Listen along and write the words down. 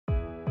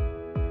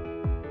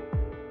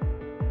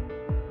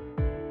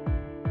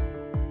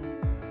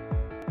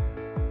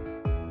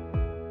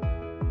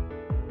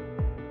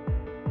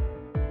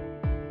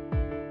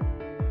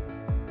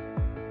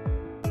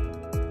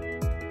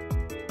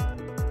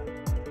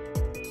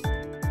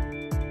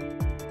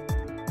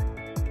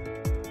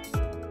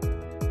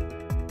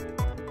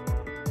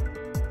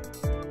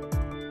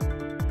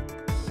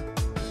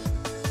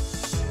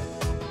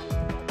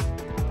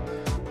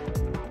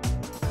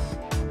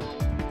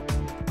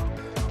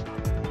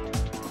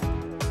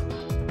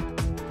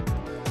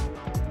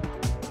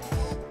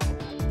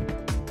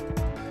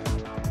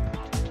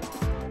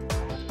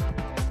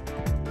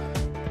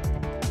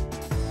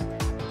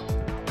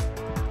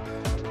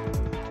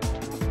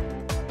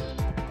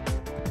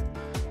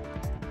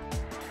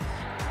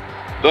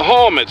The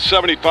home at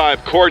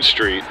 75 Court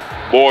Street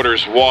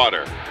borders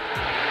water.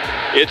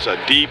 It's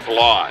a deep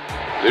lot.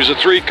 There's a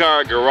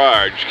 3-car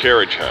garage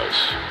carriage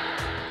house.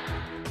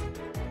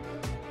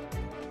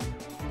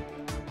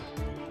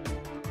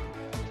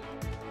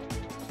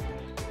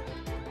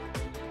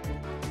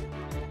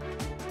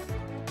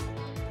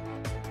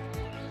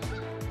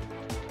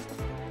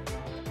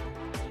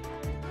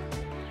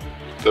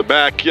 The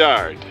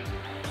backyard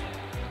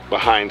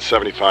behind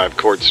 75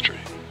 Court Street.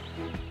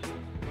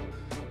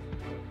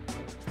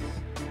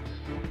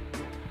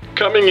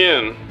 Coming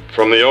in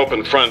from the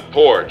open front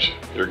porch,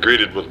 you're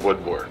greeted with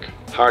woodwork,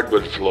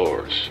 hardwood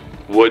floors,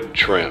 wood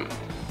trim,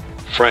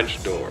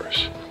 French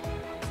doors.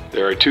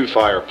 There are 2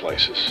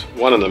 fireplaces,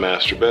 one in the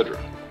master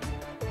bedroom.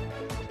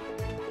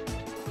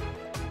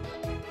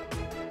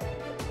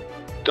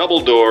 Double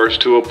doors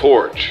to a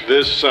porch.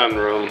 This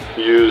sunroom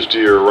used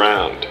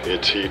year-round.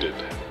 It's heated.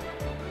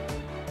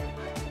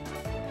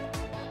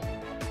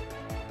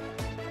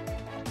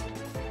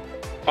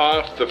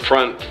 Off the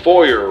front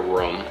foyer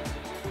room,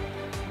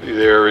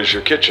 there is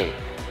your kitchen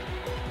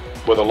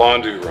with a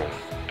laundry room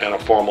and a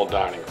formal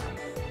dining room.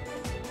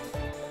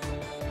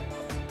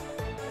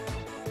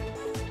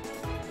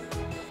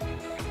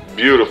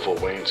 Beautiful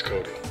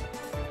wainscoting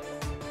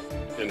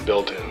and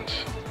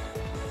built-ins.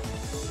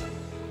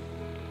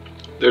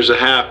 There's a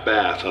half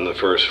bath on the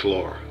first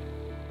floor.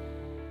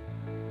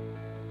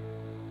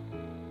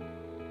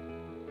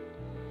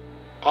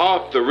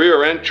 Off the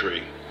rear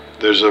entry,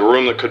 there's a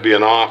room that could be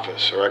an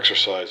office or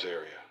exercise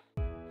area.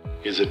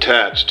 Is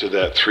attached to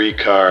that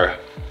 3-car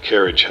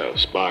carriage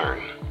house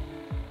barn.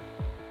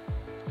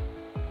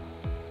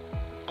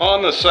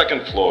 On the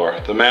second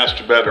floor, the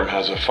master bedroom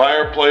has a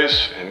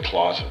fireplace and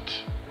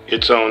closets.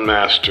 Its own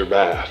master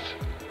bath.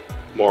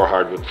 More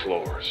hardwood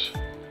floors.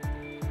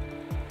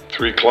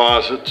 3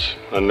 closets,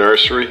 a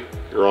nursery,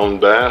 your own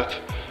bath,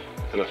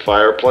 and a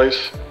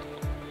fireplace.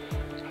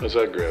 How's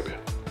that grab you?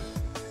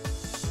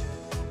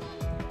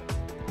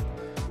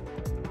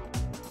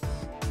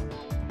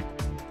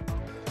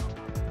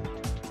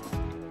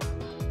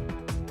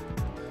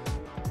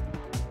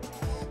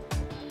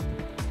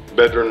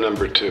 Bedroom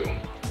number 2.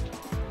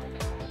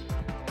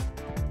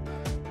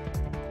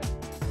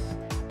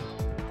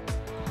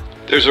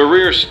 There's a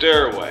rear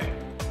stairway.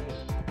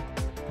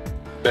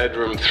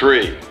 Bedroom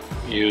 3,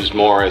 used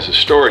more as a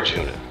storage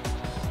unit,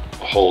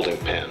 a holding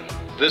pen.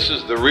 This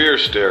is the rear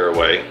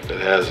stairway that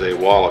has a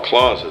wall of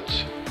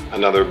closets,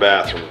 another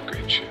bathroom that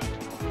greets you.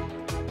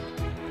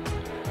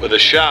 With a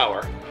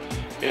shower,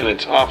 and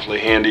it's awfully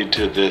handy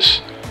to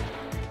this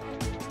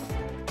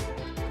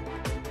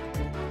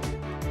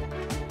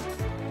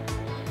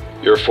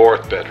your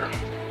 4th bedroom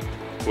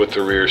with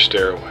the rear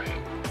stairway.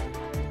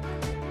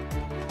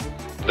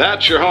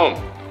 That's your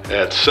home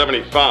at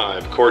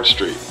 75 Court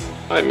Street.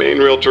 I'm Maine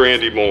Realtor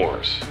Andy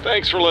Mooers.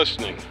 Thanks for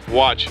listening,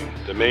 watching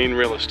the Maine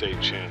Real Estate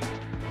Channel.